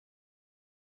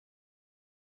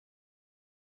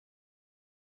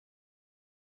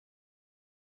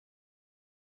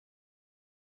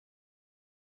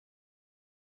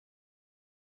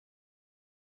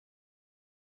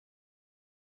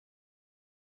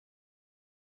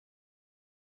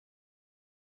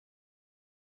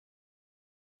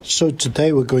So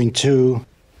today we're going to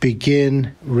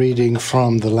begin reading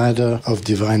from the Ladder of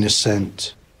Divine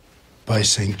Ascent by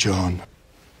St. John.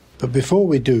 But before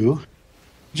we do,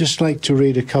 I'd just like to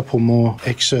read a couple more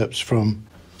excerpts from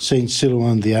St.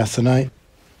 Silouan the Athonite.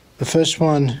 The first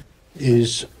one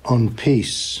is on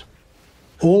peace.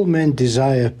 All men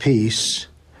desire peace,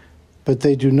 but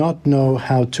they do not know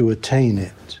how to attain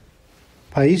it.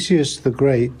 Paisius the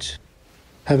Great,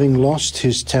 having lost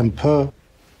his temper,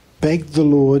 begged the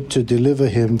Lord to deliver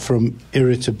him from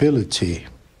irritability.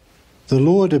 The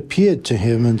Lord appeared to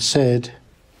him and said,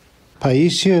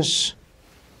 Paisius,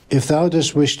 if thou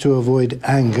dost wish to avoid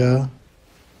anger,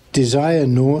 desire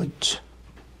naught,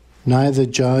 neither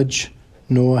judge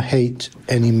nor hate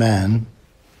any man,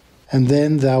 and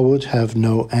then thou wilt have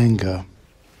no anger.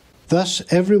 Thus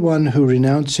everyone who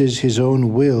renounces his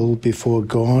own will before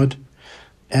God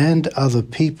and other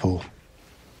people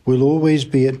will always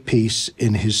be at peace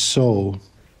in his soul.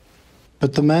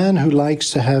 But the man who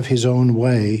likes to have his own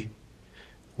way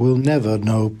will never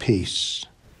know peace.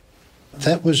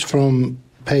 That was from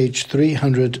page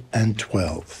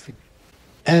 312.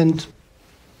 And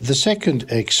the second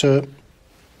excerpt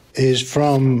is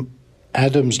from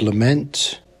Adam's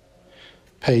Lament,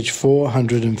 page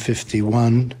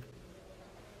 451,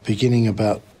 beginning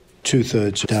about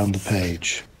 2/3 down the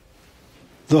page.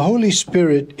 The Holy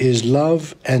Spirit is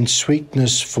love and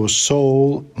sweetness for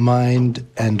soul, mind,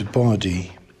 and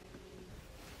body.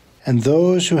 And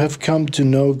those who have come to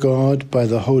know God by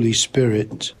the Holy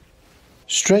Spirit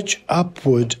stretch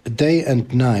upward day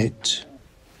and night,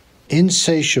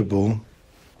 insatiable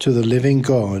to the living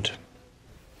God.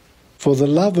 For the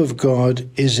love of God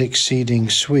is exceeding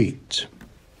sweet.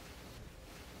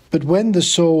 But when the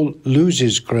soul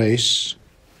loses grace,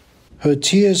 her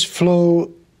tears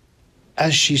flow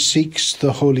as she seeks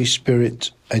the Holy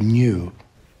Spirit anew.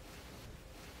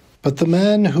 But the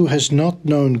man who has not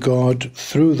known God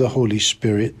through the Holy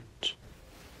Spirit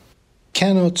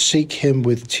cannot seek him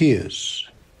with tears,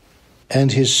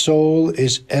 and his soul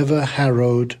is ever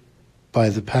harrowed by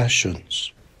the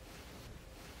passions.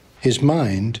 His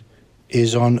mind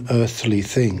is on earthly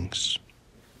things.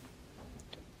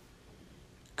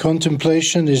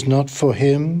 Contemplation is not for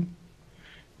him,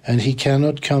 and he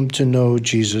cannot come to know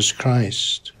Jesus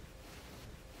Christ.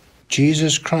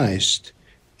 Jesus Christ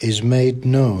is made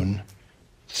known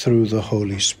through the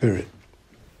Holy Spirit.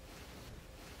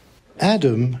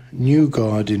 Adam knew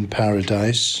God in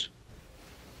paradise,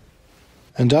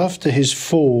 and after his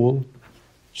fall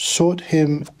sought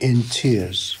him in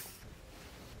tears.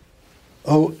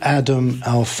 O Adam,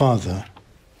 our father,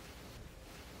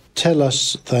 tell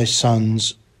us thy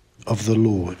sons of the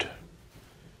Lord.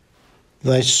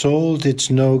 Thy soul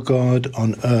didst know God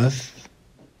on earth,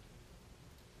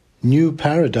 knew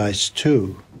paradise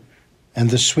too,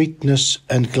 and the sweetness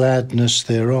and gladness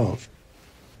thereof.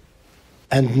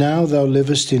 And now thou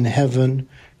livest in heaven,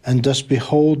 and dost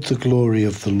behold the glory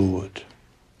of the Lord.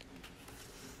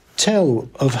 Tell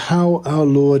of how our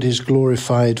Lord is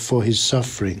glorified for his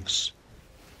sufferings.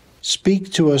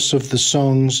 Speak to us of the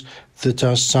songs that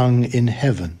are sung in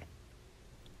heaven.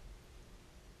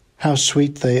 How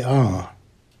sweet they are,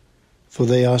 for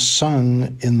they are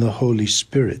sung in the Holy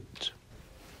Spirit.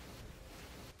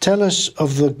 Tell us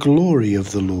of the glory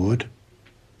of the Lord,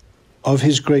 of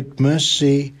his great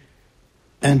mercy,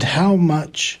 and how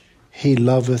much he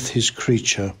loveth his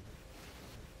creature.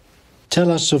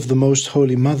 Tell us of the most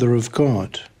holy Mother of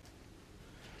God,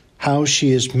 how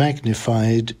she is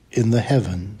magnified in the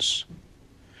heavens,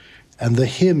 and the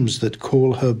hymns that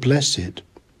call her blessed.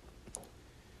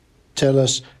 Tell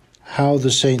us how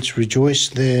the saints rejoice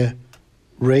there,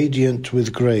 radiant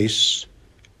with grace.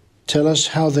 Tell us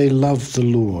how they love the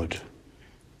Lord,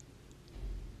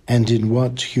 and in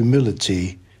what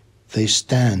humility they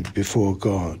stand before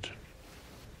God.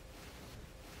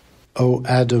 O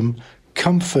Adam,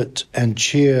 comfort and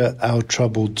cheer our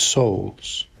troubled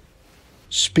souls.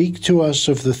 Speak to us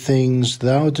of the things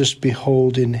thou dost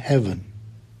behold in heaven.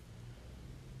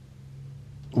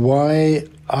 Why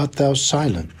art thou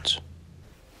silent?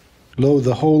 Lo,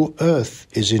 the whole earth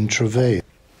is in travail.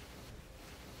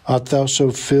 Art thou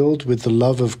so filled with the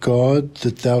love of God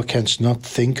that thou canst not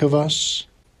think of us?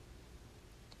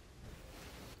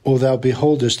 Or thou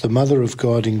beholdest the Mother of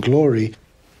God in glory,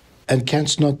 and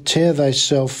canst not tear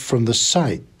thyself from the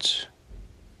sight,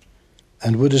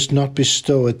 and wouldest not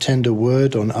bestow a tender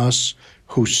word on us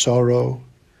who sorrow,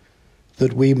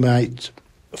 that we might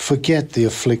forget the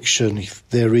affliction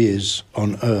there is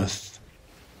on earth.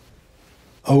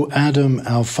 O Adam,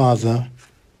 our father,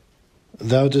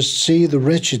 thou dost see the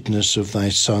wretchedness of thy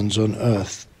sons on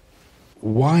earth.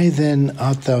 Why then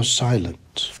art thou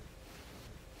silent?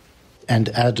 and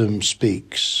Adam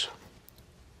speaks.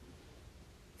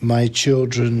 My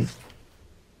children,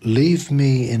 leave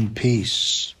me in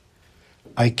peace.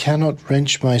 I cannot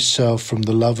wrench myself from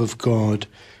the love of God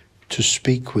to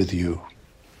speak with you.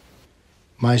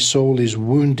 My soul is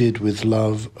wounded with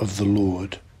love of the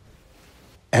Lord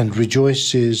and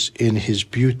rejoices in his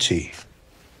beauty.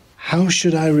 How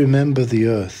should I remember the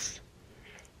earth?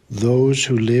 Those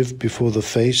who live before the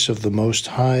face of the Most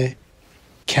High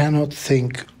cannot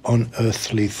think on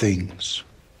earthly things.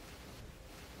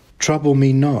 Trouble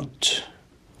me not.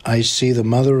 I see the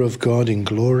Mother of God in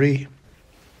glory.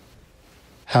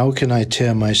 How can I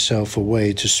tear myself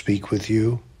away to speak with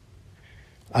you?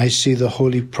 I see the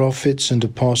holy prophets and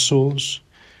apostles,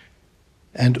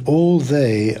 and all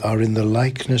they are in the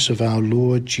likeness of our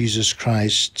Lord Jesus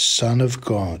Christ, Son of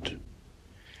God.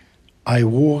 I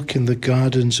walk in the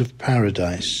gardens of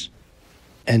paradise,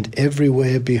 and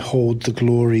everywhere behold the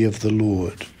glory of the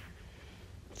Lord.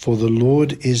 For the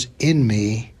Lord is in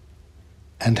me,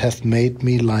 and hath made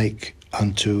me like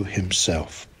unto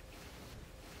himself.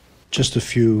 Just a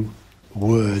few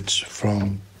words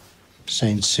from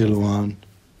Saint Silouan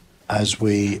as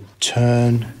we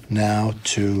turn now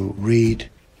to read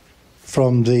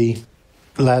from the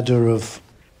Ladder of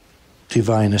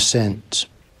Divine Ascent.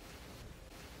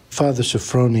 Father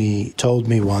Sophrony told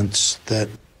me once that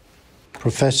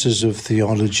professors of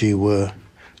theology were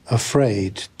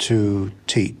afraid to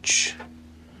teach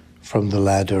from the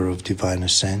Ladder of Divine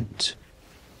Ascent,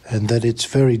 and that it's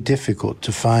very difficult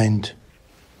to find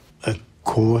a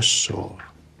course or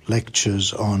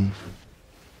lectures on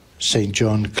St.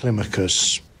 John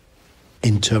Climacus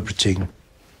interpreting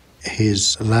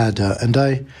his ladder. And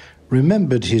I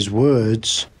remembered his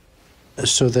words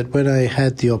so that when I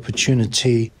had the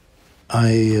opportunity,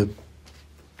 I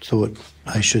thought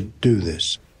I should do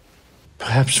this.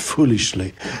 Perhaps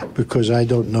foolishly, because I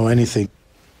don't know anything.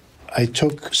 I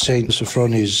took St.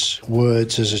 Sophrony's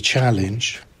words as a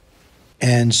challenge,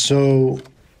 and so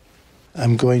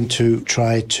I'm going to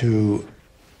try to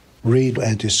read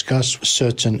and discuss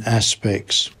certain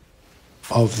aspects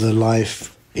of the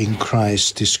life in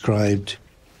Christ described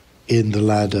in the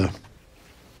ladder.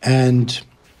 And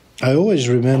I always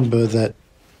remember that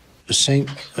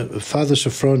Father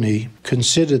Sophrony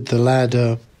considered the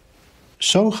ladder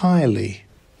so highly.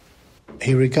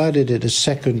 He regarded it as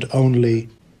second only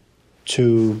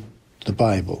to the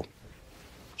Bible.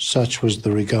 Such was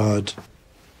the regard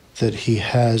that he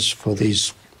has for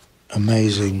these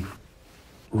amazing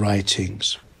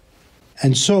writings.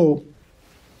 And so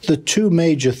the two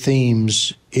major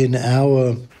themes in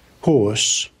our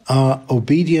course are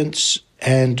obedience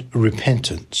and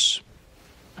repentance.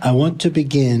 I want to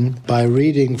begin by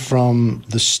reading from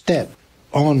the step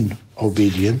on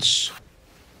obedience.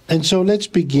 And so let's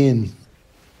begin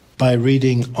by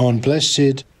reading on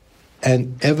blessed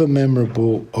and ever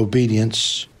memorable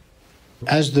obedience.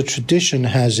 As the tradition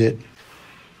has it,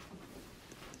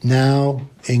 now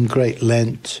in Great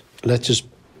Lent, let us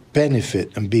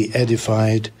benefit and be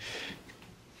edified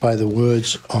by the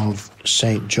words of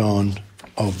St. John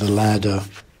of the Ladder,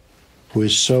 who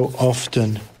is so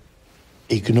often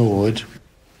ignored,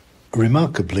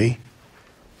 remarkably,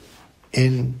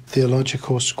 in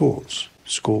theological schools,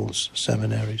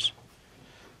 seminaries,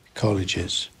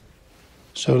 colleges.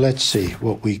 So let's see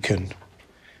what we can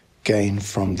gain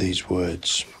from these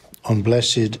words on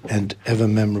blessed and ever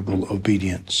memorable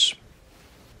obedience.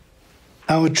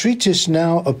 Our treatise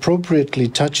now appropriately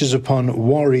touches upon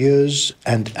warriors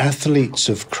and athletes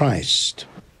of Christ.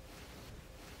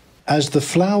 As the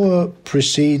flower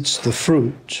precedes the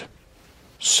fruit,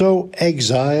 so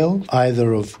exile,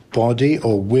 either of body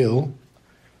or will,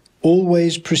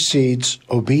 always precedes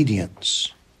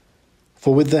obedience.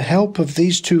 For with the help of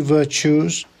these two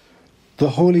virtues, the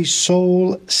holy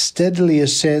soul steadily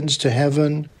ascends to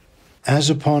heaven as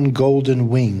upon golden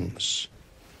wings.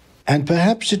 And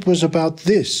perhaps it was about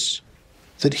this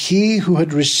that he who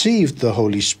had received the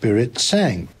Holy Spirit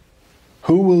sang,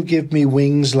 "Who will give me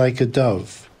wings like a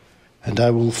dove, and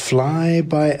I will fly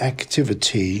by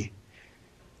activity,"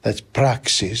 that's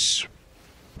praxis,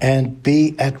 "and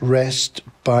be at rest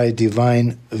by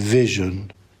divine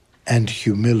vision and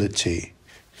humility."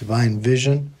 Divine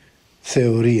vision,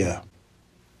 theoria,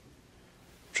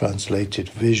 translated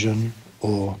vision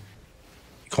or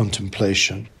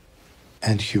contemplation,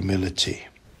 and humility.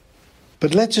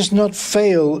 But let us not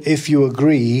fail, if you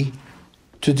agree,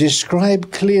 to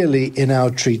describe clearly in our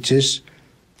treatise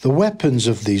the weapons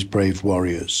of these brave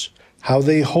warriors, how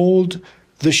they hold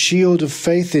the shield of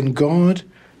faith in God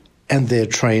and their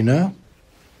trainer,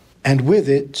 and with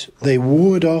it they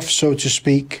ward off, so to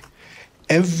speak,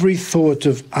 every thought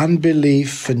of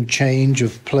unbelief and change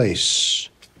of place,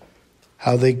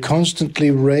 how they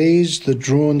constantly raise the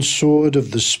drawn sword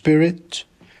of the Spirit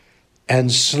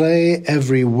and slay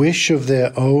every wish of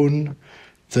their own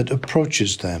that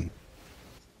approaches them,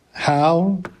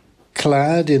 how,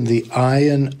 clad in the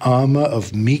iron armor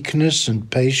of meekness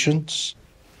and patience,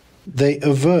 they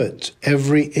avert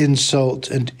every insult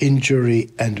and injury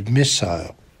and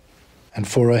missile, and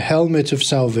for a helmet of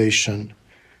salvation,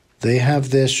 they have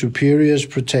their superior's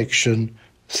protection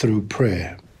through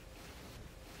prayer.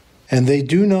 And they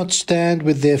do not stand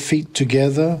with their feet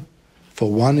together,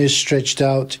 for one is stretched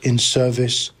out in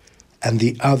service, and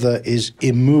the other is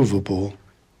immovable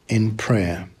in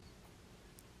prayer.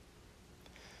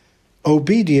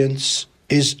 Obedience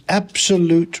is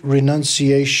absolute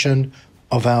renunciation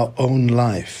of our own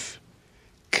life,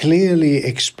 clearly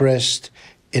expressed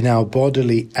in our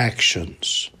bodily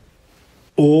actions.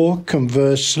 Or,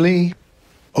 conversely,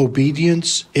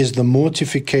 obedience is the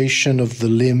mortification of the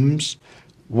limbs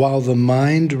while the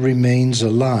mind remains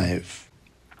alive.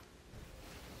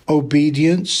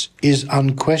 Obedience is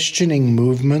unquestioning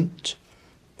movement,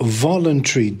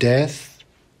 voluntary death,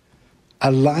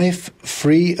 a life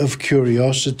free of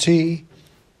curiosity,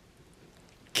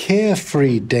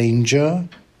 carefree danger,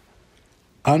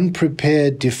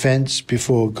 unprepared defense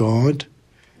before God,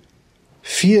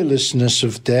 fearlessness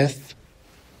of death,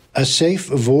 a safe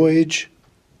voyage,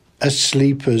 a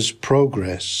sleeper's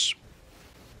progress.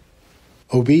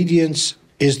 Obedience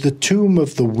is the tomb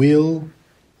of the will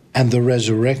and the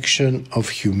resurrection of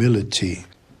humility.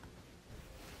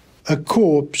 A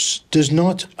corpse does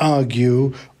not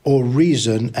argue or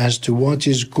reason as to what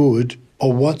is good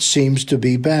or what seems to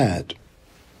be bad.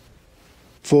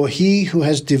 For he who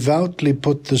has devoutly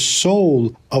put the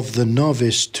soul of the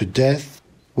novice to death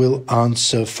will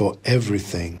answer for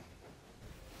everything.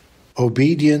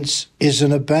 Obedience is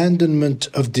an abandonment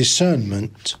of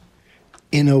discernment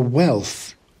in a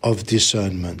wealth of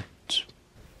discernment.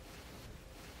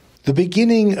 The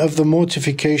beginning of the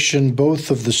mortification both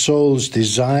of the soul's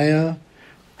desire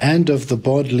and of the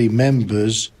bodily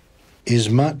members is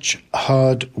much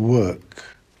hard work.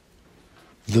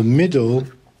 The middle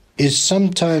is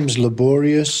sometimes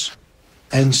laborious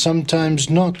and sometimes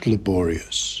not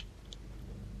laborious,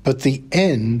 but the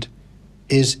end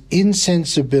is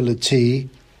insensibility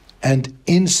and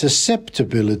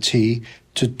insusceptibility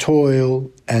to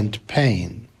toil and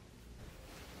pain.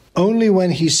 Only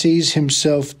when he sees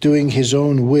himself doing his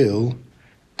own will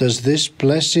does this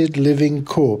blessed living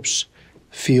corpse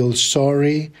feel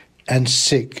sorry and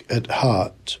sick at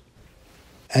heart,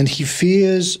 and he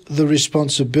fears the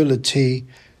responsibility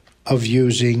of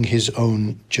using his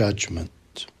own judgment.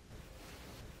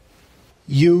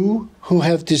 You who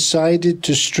have decided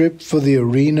to strip for the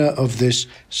arena of this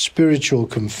spiritual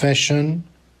confession,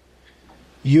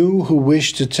 you who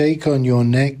wish to take on your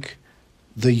neck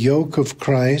the yoke of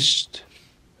Christ,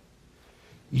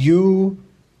 you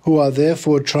who are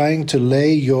therefore trying to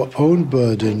lay your own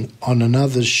burden on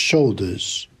another's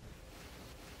shoulders,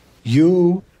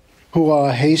 you who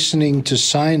are hastening to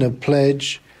sign a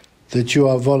pledge that you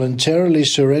are voluntarily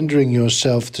surrendering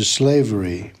yourself to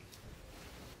slavery,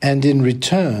 and in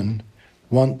return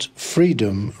want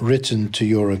freedom written to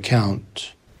your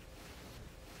account.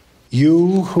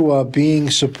 You who are being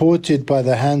supported by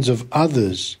the hands of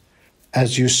others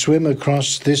as you swim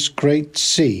across this great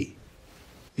sea,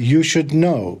 you should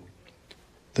know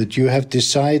that you have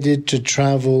decided to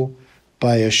travel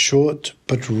by a short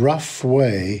but rough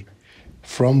way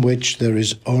from which there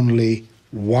is only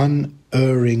one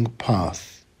erring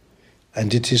path,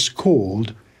 and it is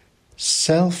called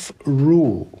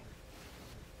self-rule,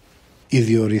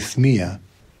 idiorhythmia,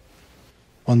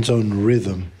 one's own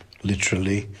rhythm,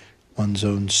 literally, one's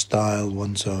own style,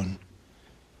 one's own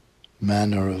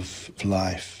manner of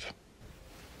life.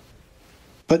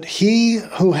 But he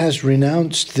who has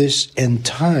renounced this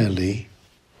entirely,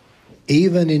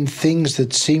 even in things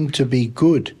that seem to be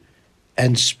good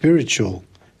and spiritual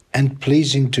and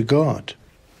pleasing to God,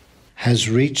 has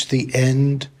reached the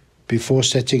end before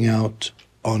setting out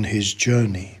on his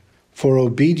journey. For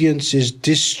obedience is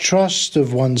distrust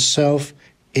of oneself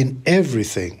in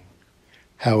everything,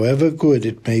 however good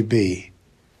it may be,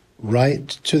 right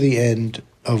to the end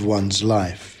of one's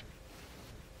life.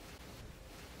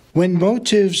 When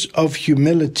motives of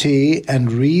humility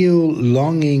and real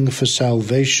longing for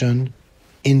salvation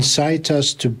incite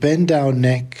us to bend our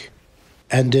neck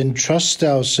and entrust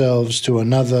ourselves to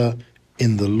another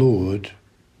in the Lord,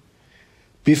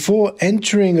 before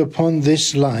entering upon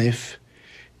this life,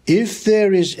 if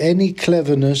there is any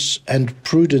cleverness and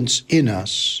prudence in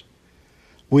us,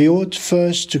 we ought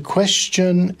first to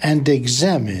question and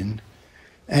examine,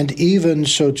 and even,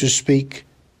 so to speak,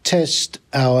 test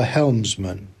our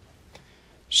helmsman,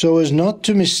 so as not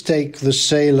to mistake the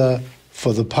sailor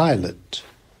for the pilot,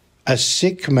 a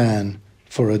sick man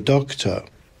for a doctor,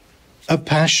 a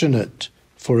passionate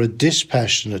for a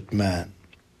dispassionate man,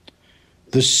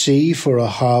 the sea for a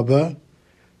harbour,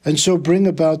 and so bring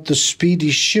about the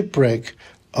speedy shipwreck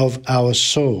of our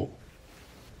soul.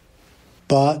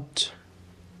 But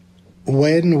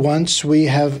when once we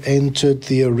have entered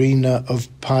the arena of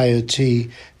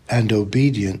piety and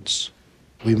obedience,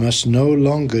 we must no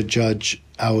longer judge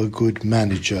our good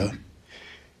manager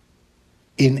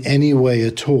in any way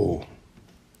at all,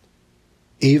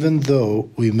 even though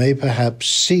we may perhaps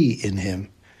see in him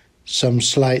some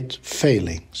slight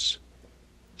failings,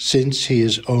 since he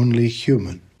is only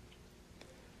human.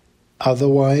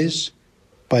 Otherwise,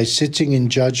 by sitting in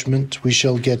judgment, we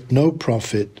shall get no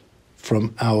profit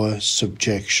from our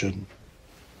subjection.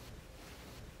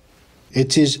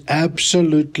 It is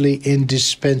absolutely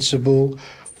indispensable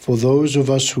for those of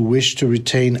us who wish to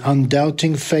retain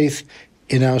undoubting faith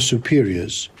in our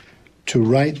superiors to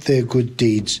write their good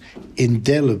deeds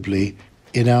indelibly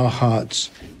in our hearts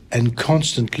and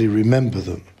constantly remember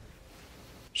them,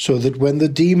 so that when the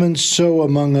demons sow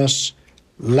among us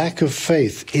lack of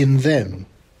faith in them,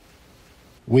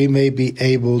 we may be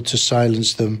able to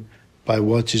silence them by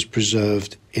what is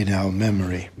preserved in our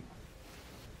memory.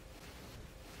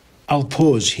 I'll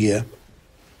pause here.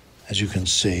 As you can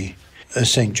see,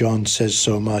 St. John says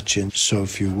so much in so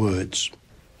few words.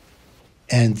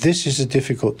 And this is a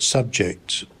difficult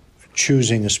subject,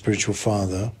 choosing a spiritual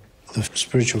father, the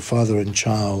spiritual father and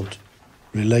child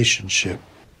relationship.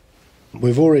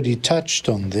 We've already touched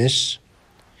on this,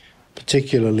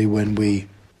 particularly when we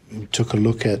took a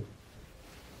look at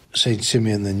St.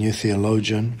 Simeon, the new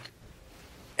theologian,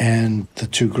 and the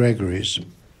two Gregorys.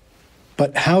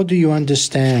 But how do you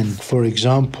understand, for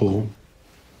example,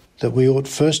 that we ought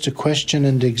first to question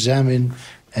and examine,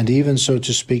 and even, so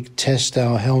to speak, test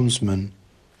our helmsman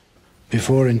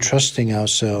before entrusting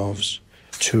ourselves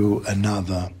to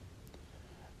another?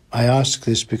 I ask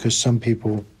this because some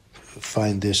people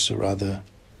find this a rather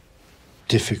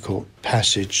difficult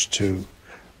passage to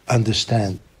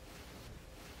understand.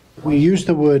 We use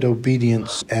the word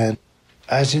obedience, and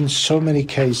as in so many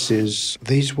cases,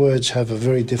 these words have a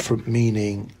very different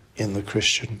meaning in the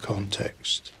Christian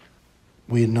context.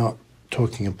 We're not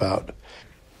talking about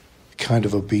the kind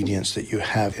of obedience that you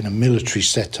have in a military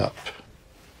setup,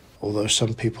 although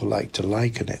some people like to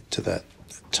liken it to that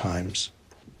at times.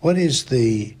 What is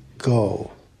the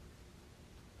goal?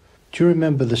 Do you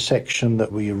remember the section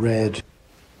that we read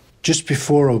just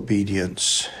before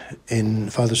obedience in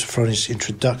Father Sophrony's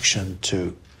introduction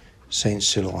to St.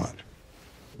 Silouan?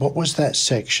 What was that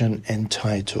section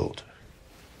entitled?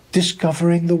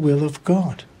 Discovering the will of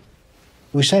God.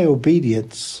 We say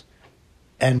obedience,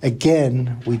 and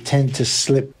again, we tend to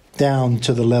slip down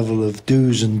to the level of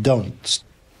do's and don'ts.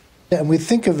 And we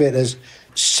think of it as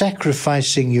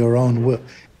sacrificing your own will.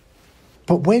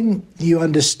 But when you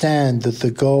understand that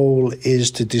the goal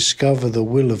is to discover the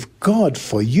will of God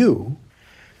for you,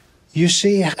 you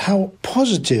see how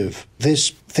positive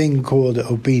this thing called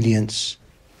obedience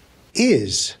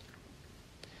is.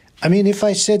 I mean, if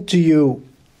I said to you,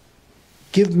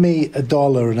 give me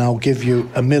 $1 and I'll give you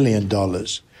 $1 million,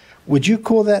 would you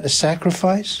call that a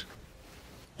sacrifice?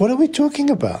 What are we talking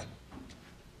about?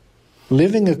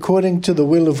 Living according to the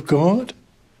will of God?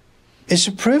 It's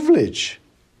a privilege,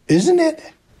 isn't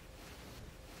it?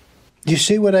 You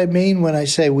see what I mean when I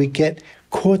say we get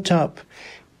caught up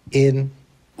in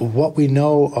what we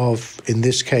know of, in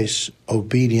this case,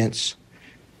 obedience.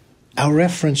 Our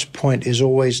reference point is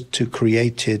always to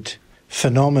created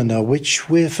phenomena which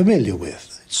we're familiar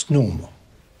with. It's normal.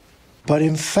 But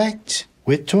in fact,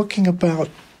 we're talking about,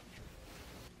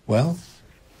 well,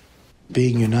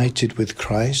 being united with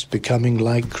Christ, becoming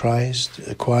like Christ,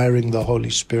 acquiring the Holy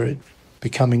Spirit,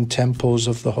 becoming temples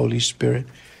of the Holy Spirit,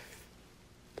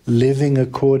 living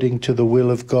according to the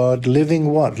will of God. Living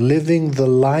what? Living the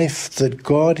life that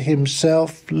God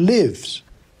Himself lives.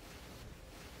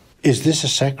 Is this a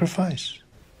sacrifice?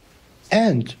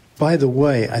 And, by the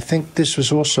way, I think this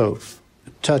was also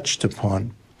touched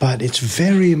upon, but it's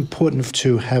very important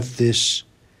to have this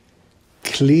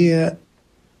clear,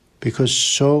 because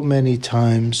so many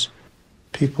times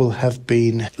people have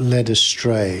been led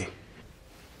astray.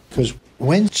 Because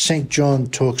when St. John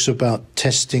talks about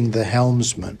testing the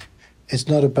helmsman, it's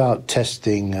not about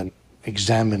testing and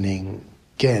examining,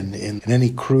 again, in any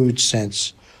crude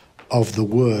sense of the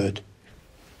word.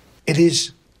 It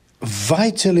is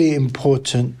vitally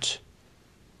important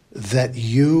that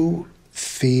you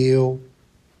feel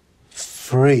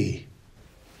free.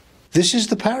 This is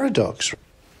the paradox.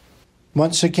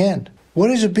 Once again, what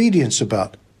is obedience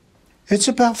about? It's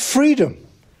about freedom.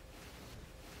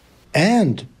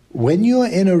 And when you're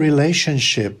in a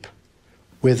relationship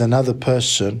with another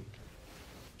person,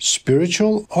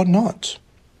 spiritual or not,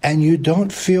 and you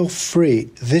don't feel free,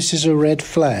 this is a red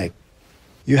flag.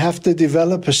 You have to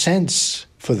develop a sense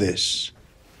for this.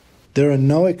 There are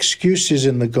no excuses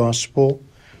in the gospel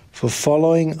for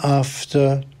following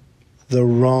after the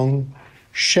wrong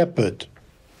shepherd.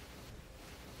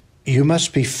 You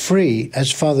must be free,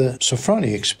 as Father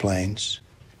Sophrony explains.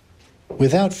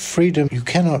 Without freedom, you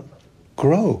cannot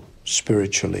grow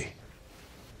spiritually.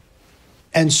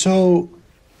 And so,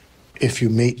 if you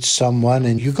meet someone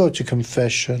and you go to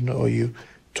confession or you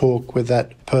talk with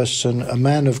that person, a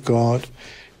man of God,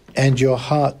 and your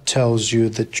heart tells you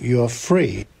that you are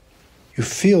free, you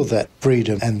feel that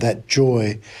freedom and that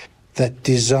joy, that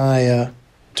desire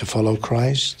to follow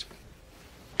Christ,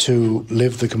 to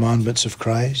live the commandments of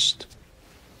Christ,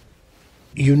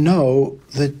 you know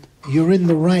that you're in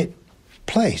the right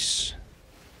place.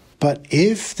 But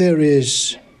if there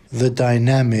is the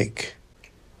dynamic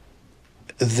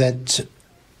that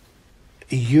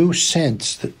you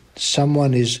sense that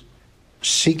someone is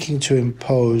seeking to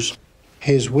impose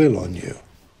his will on you,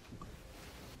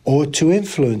 or to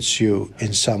influence you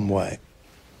in some way,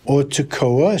 or to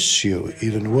coerce you,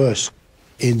 even worse,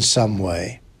 in some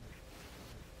way,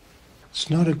 it's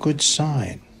not a good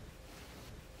sign.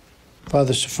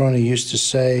 Father Sophrony used to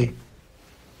say,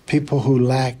 people who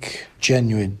lack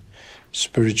genuine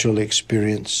spiritual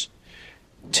experience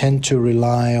tend to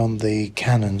rely on the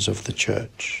canons of the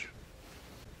church.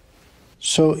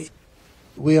 So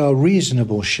we are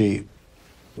reasonable sheep.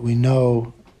 We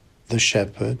know the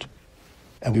shepherd,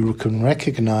 and we can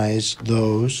recognize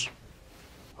those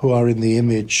who are in the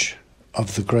image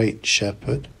of the great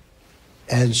shepherd,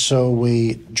 and so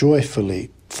we joyfully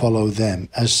follow them.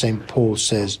 As St. Paul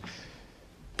says,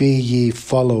 be ye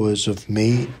followers of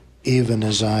me, even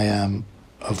as I am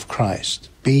of Christ.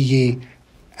 Be ye,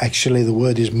 actually the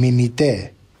word is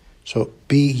mimite, so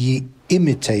be ye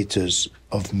imitators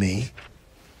of me,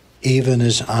 even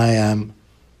as I am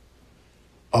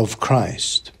of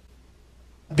Christ.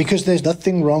 Because there's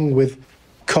nothing wrong with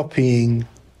copying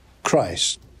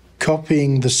Christ,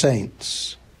 copying the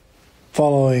saints,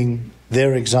 following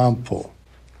their example.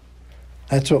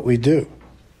 That's what we do.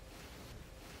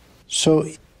 So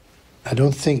I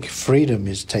don't think freedom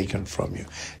is taken from you.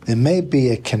 There may be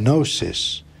a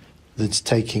kenosis that's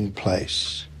taking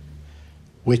place,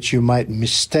 which you might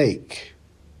mistake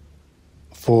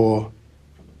for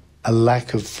a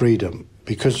lack of freedom.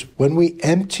 Because when we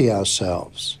empty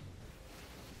ourselves,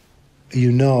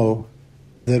 you know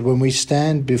that when we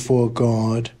stand before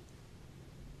God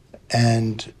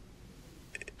and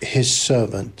His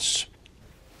servants,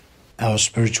 our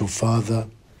spiritual Father,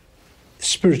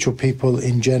 spiritual people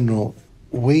in general,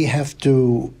 we have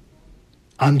to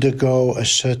undergo a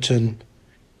certain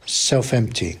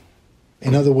self-emptying.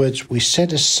 In other words, we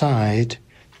set aside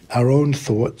our own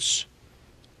thoughts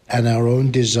and our own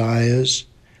desires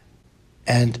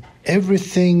and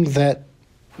everything that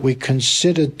we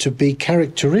consider to be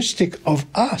characteristic of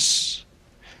us,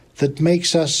 that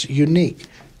makes us unique,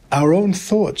 our own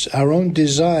thoughts, our own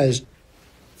desires,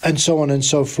 and so on and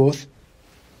so forth,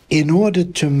 in order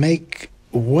to make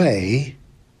way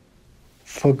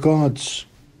for God's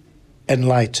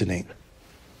enlightening,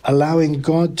 allowing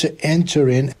God to enter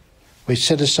in. We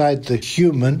set aside the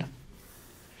human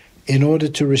in order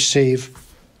to receive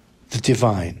the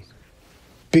divine.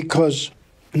 Because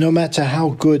no matter how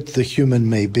good the human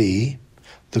may be,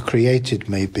 the created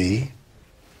may be,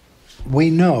 we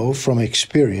know from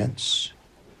experience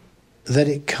that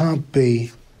it can't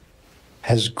be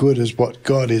as good as what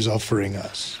God is offering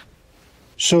us.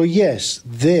 So yes,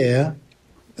 there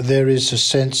is a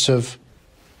sense of,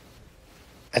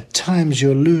 at times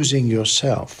you're losing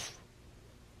yourself.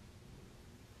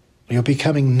 You're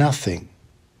becoming nothing.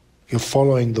 You're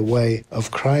following the way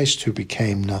of Christ who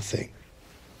became nothing,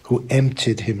 who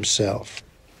emptied himself.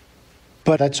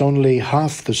 But that's only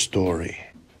half the story.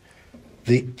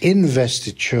 The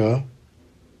investiture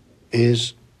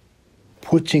is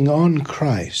putting on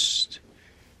Christ.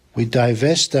 We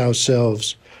divest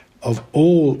ourselves of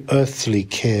all earthly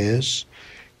cares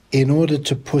in order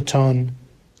to put on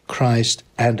Christ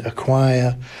and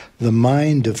acquire the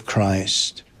mind of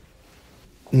Christ,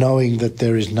 knowing that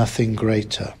there is nothing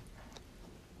greater,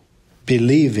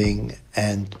 believing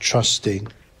and trusting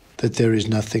that there is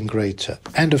nothing greater.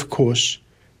 And of course,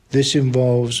 this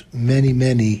involves many,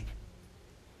 many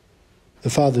The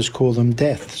fathers call them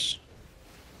deaths.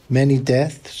 Many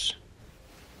deaths,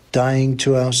 dying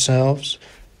to ourselves,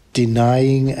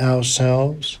 denying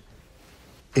ourselves,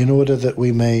 in order that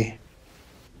we may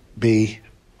be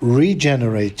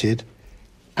regenerated,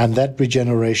 and that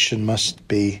regeneration must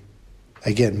be,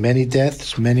 again, many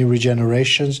deaths, many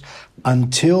regenerations,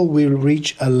 until we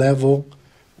reach a level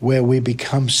where we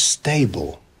become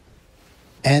stable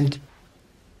and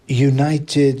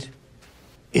united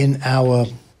in our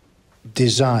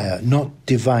desire, not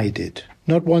divided,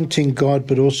 not wanting God,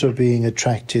 but also being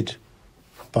attracted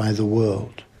by the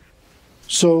world.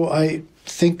 So I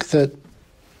think that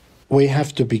we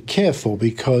have to be careful,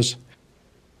 because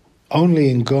only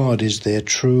in God is there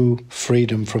true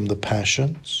freedom from the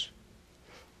passions.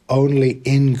 Only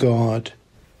in God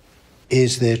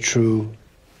is there true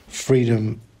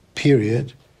freedom,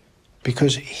 period,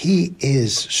 because He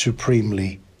is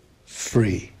supremely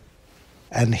free.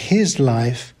 And His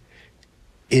life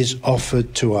is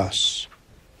offered to us.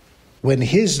 When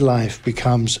His life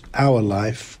becomes our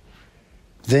life,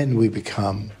 then we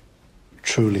become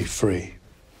truly free.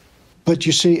 But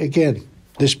you see, again,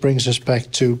 this brings us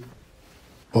back to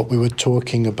what we were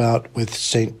talking about with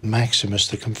St. Maximus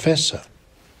the Confessor.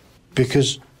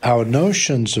 Because our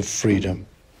notions of freedom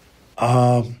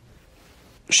are,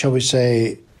 shall we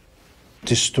say,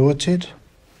 distorted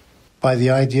by the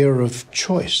idea of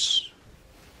choice.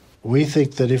 We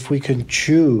think that if we can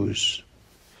choose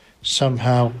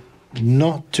somehow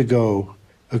not to go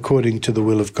according to the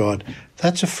will of God,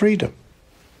 that's a freedom.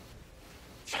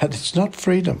 But it's not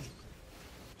freedom.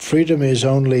 Freedom is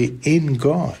only in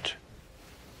God.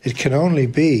 It can only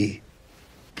be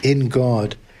in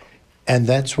God, and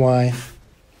that's why,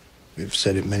 we've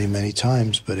said it many, many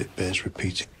times, but it bears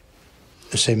repeating.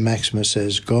 St. Maximus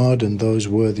says, God and those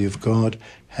worthy of God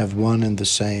have one and the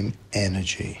same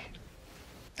energy.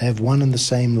 They have one and the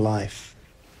same life.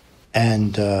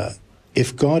 And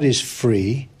if God is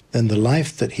free, then the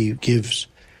life that He gives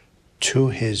to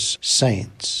His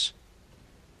saints,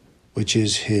 which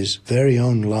is His very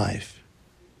own life,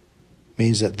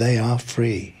 means that they are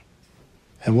free.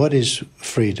 And what is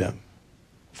freedom?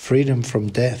 Freedom from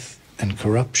death and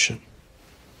corruption.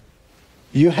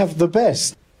 You have the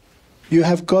best. You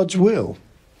have God's will,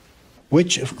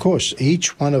 which, of course,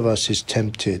 each one of us is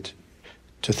tempted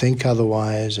to think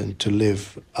otherwise and to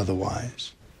live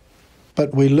otherwise.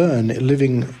 But we learn,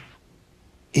 living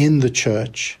in the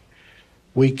church,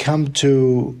 we come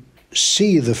to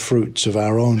see the fruits of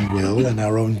our own will and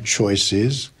our own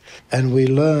choices, and we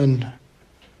learn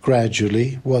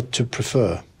gradually what to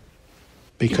prefer,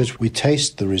 because we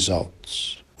taste the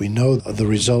results. We know the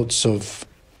results of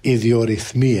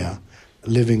idiorhythmia,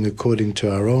 living according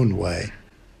to our own way.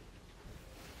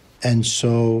 And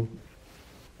so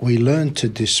we learn to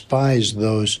despise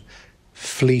those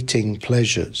fleeting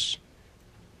pleasures,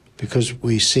 because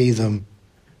we see them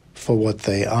for what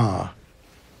they are.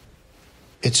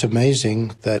 It's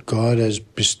amazing that God has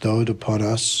bestowed upon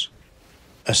us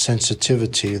a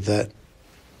sensitivity that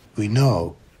we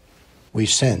know, we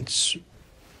sense,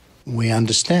 we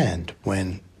understand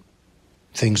when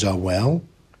things are well,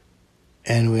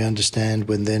 and we understand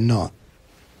when they're not.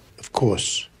 Of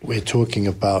course, we're talking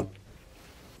about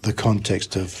the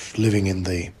context of living in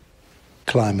the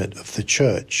climate of the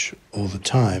church all the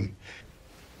time.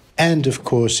 And of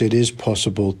course, it is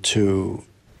possible to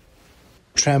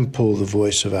trample the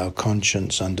voice of our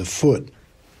conscience underfoot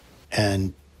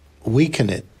and weaken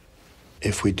it.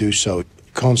 If we do so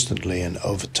constantly and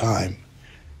over time,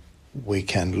 we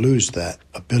can lose that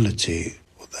ability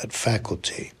or that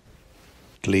faculty.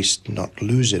 At least not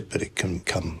lose it, but it can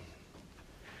become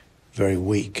very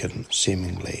weak and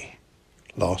seemingly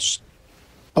lost.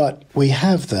 But we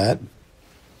have that,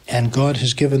 and God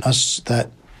has given us that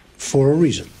for a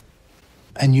reason.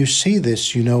 And you see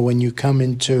this, when you come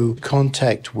into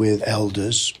contact with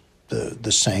elders,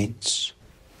 the saints.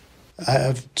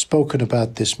 I've spoken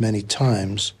about this many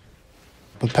times,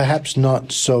 but perhaps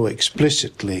not so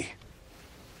explicitly.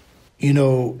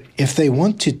 If they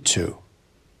wanted to,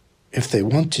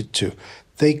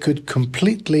 they could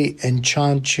completely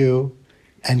enchant you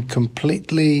and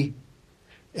completely,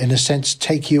 in a sense,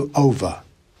 take you over.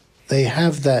 They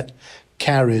have that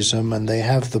charism and they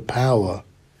have the power.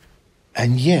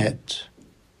 And yet,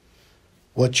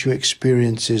 what you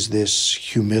experience is this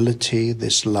humility,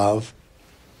 this love,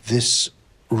 this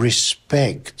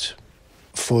respect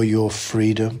for your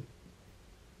freedom,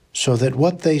 so that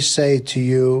what they say to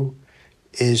you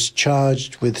is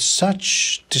charged with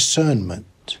such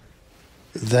discernment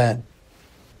that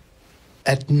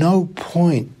at no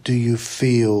point do you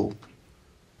feel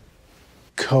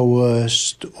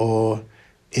coerced or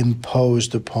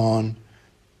imposed upon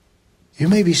You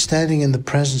may be standing in the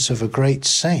presence of a great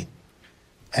saint,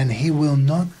 and he will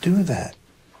not do that,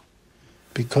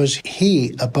 because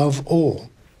he, above all,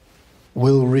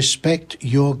 will respect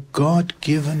your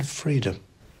God-given freedom.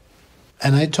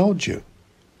 And I told you,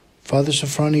 Father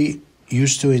Sophrony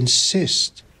used to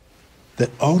insist that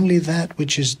only that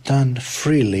which is done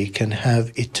freely can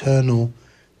have eternal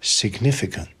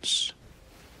significance.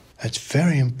 That's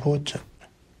very important.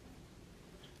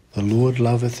 The Lord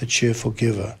loveth a cheerful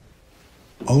giver.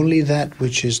 Only that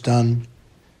which is done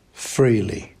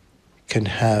freely can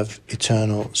have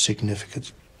eternal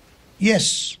significance.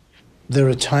 Yes, there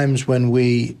are times when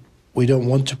we don't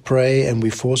want to pray and we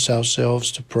force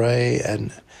ourselves to pray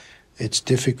and it's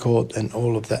difficult and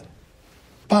all of that.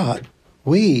 But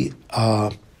we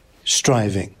are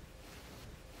striving.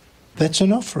 That's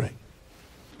an offering.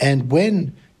 And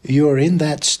when you're in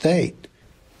that state,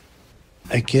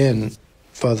 again,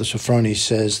 Father Sophrony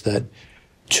says that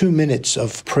 2 minutes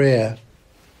of prayer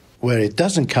where it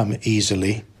doesn't come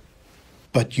easily,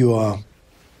 but you are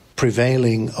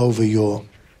prevailing over your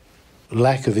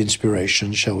lack of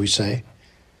inspiration, shall we say,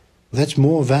 that's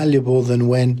more valuable than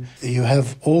when you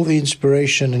have all the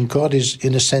inspiration and God is,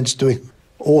 in a sense, doing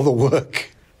all the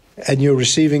work and you're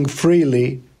receiving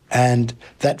freely, and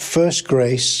that first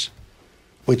grace,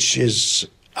 which is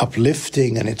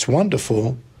uplifting and it's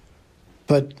wonderful,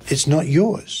 but it's not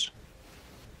yours.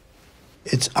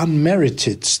 It's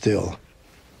unmerited still.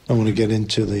 I don't want to get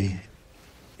into the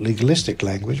legalistic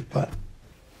language,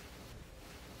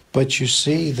 but you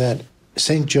see that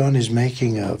St. John is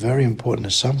making a very important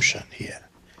assumption here.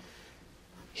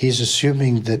 He's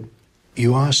assuming that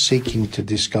you are seeking to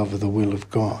discover the will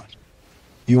of God.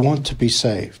 You want to be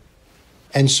saved.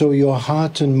 And so your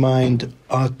heart and mind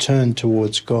are turned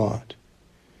towards God.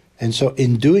 And so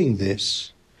in doing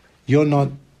this, you're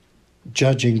not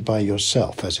judging by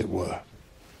yourself, as it were.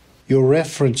 Your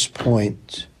reference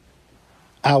point,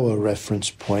 our reference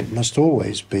point, must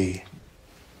always be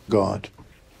God.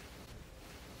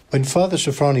 When Father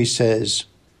Sophrony says,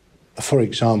 for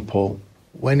example,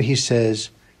 when he says,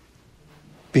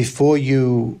 before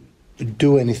you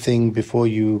do anything, before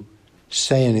you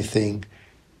say anything,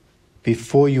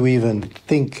 before you even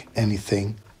think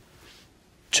anything,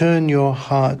 turn your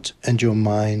heart and your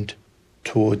mind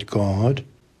toward God,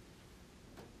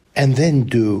 and then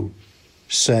do,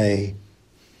 say,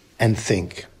 and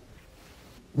think.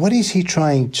 What is he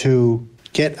trying to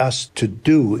get us to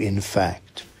do, in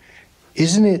fact?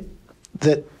 Isn't it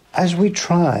that as we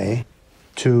try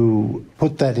to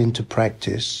put that into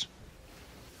practice,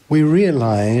 we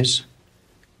realize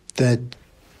that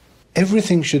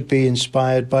everything should be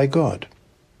inspired by God?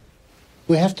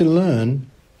 We have to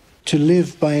learn to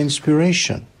live by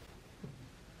inspiration.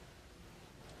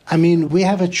 I mean, we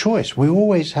have a choice. We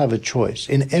always have a choice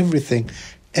in everything.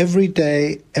 Every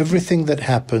day, everything that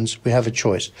happens, we have a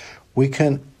choice. We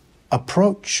can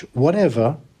approach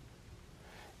whatever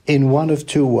in one of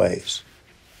two ways,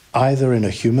 either in a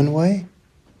human way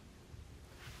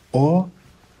or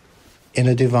in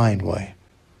a divine way.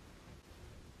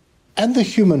 And the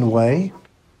human way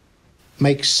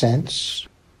makes sense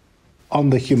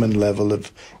on the human level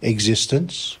of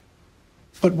existence,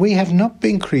 but we have not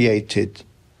been created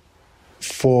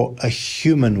for a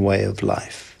human way of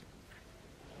life.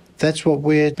 That's what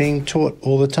we're being taught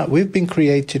all the time. We've been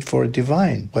created for a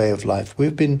divine way of life.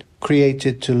 We've been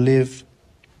created to live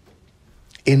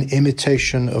in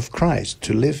imitation of Christ,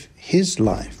 to live his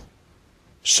life.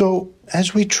 So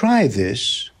as we try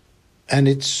this, and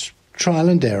it's trial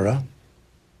and error,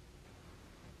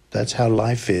 that's how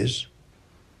life is,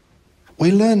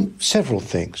 we learn several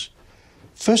things.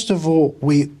 First of all,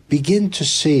 we begin to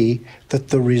see that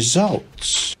the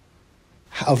results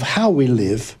of how we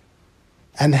live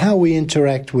and how we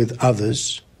interact with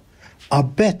others are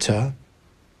better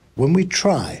when we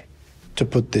try to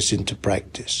put this into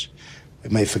practice. We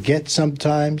may forget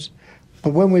sometimes,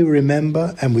 but when we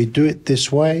remember and we do it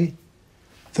this way,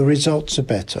 the results are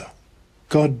better.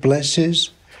 God blesses,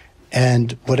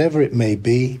 and whatever it may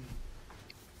be,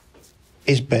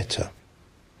 is better.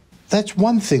 That's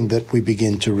one thing that we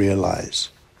begin to realize.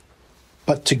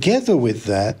 But together with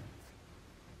that,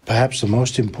 perhaps the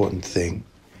most important thing,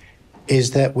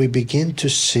 is that we begin to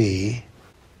see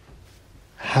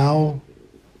how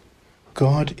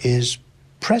God is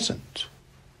present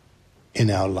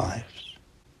in our lives.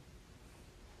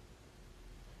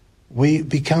 We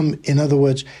become, in other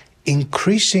words,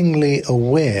 increasingly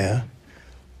aware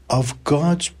of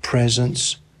God's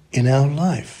presence in our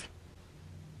life.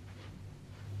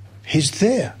 He's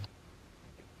there.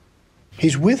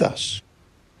 He's with us.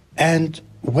 And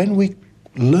when we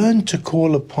learn to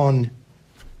call upon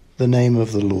the name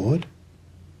of the Lord,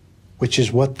 which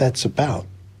is what that's about.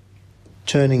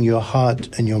 Turning your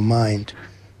heart and your mind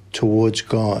towards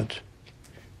God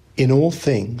in all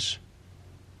things.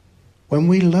 When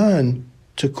we learn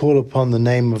to call upon the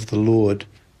name of the Lord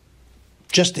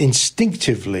just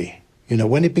instinctively,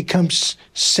 when it becomes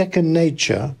second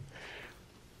nature,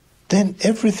 then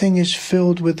everything is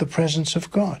filled with the presence of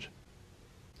God.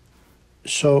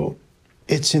 So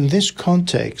it's in this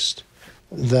context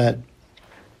that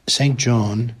St.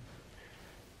 John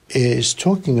is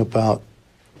talking about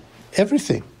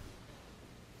everything,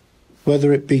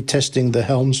 whether it be testing the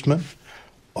helmsman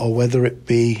or whether it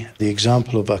be the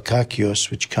example of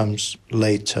Akakios, which comes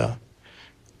later,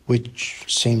 which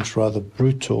seems rather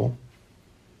brutal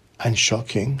and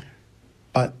shocking.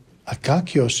 But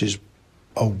Akakios is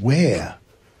aware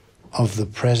of the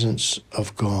presence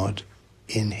of God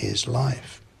in his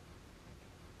life.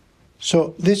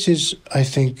 So this is, I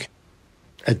think,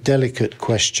 a delicate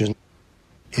question.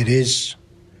 It is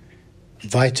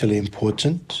vitally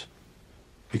important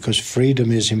because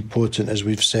freedom is important, as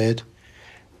we've said,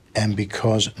 and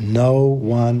because no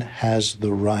one has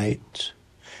the right,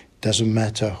 doesn't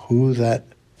matter who that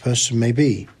person may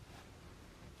be,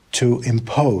 to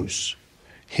impose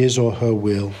his or her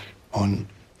will on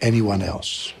anyone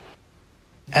else.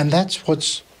 And that's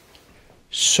what's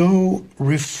so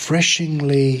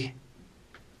refreshingly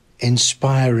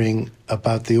inspiring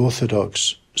about the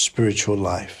Orthodox spiritual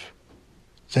life,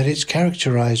 that it's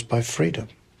characterized by freedom.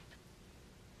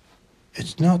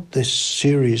 It's not this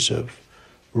series of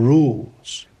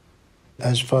rules.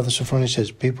 As Father Sophrony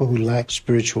says, people who lack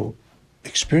spiritual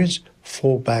experience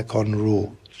fall back on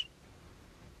rules.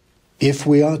 If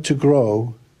we are to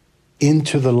grow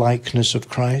into the likeness of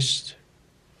Christ,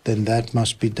 then that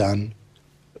must be done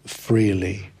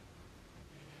freely.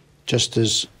 Just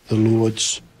as the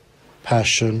Lord's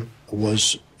passion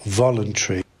was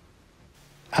voluntary,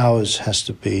 ours has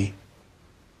to be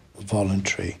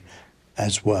voluntary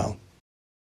as well.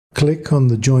 Click on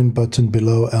the join button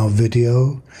below our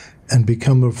video and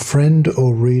become a friend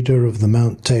or reader of the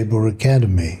Mount Thabor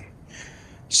Academy.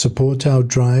 Support our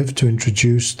drive to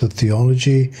introduce the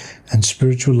theology and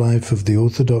spiritual life of the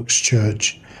Orthodox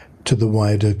Church to the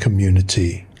wider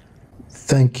community.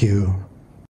 Thank you.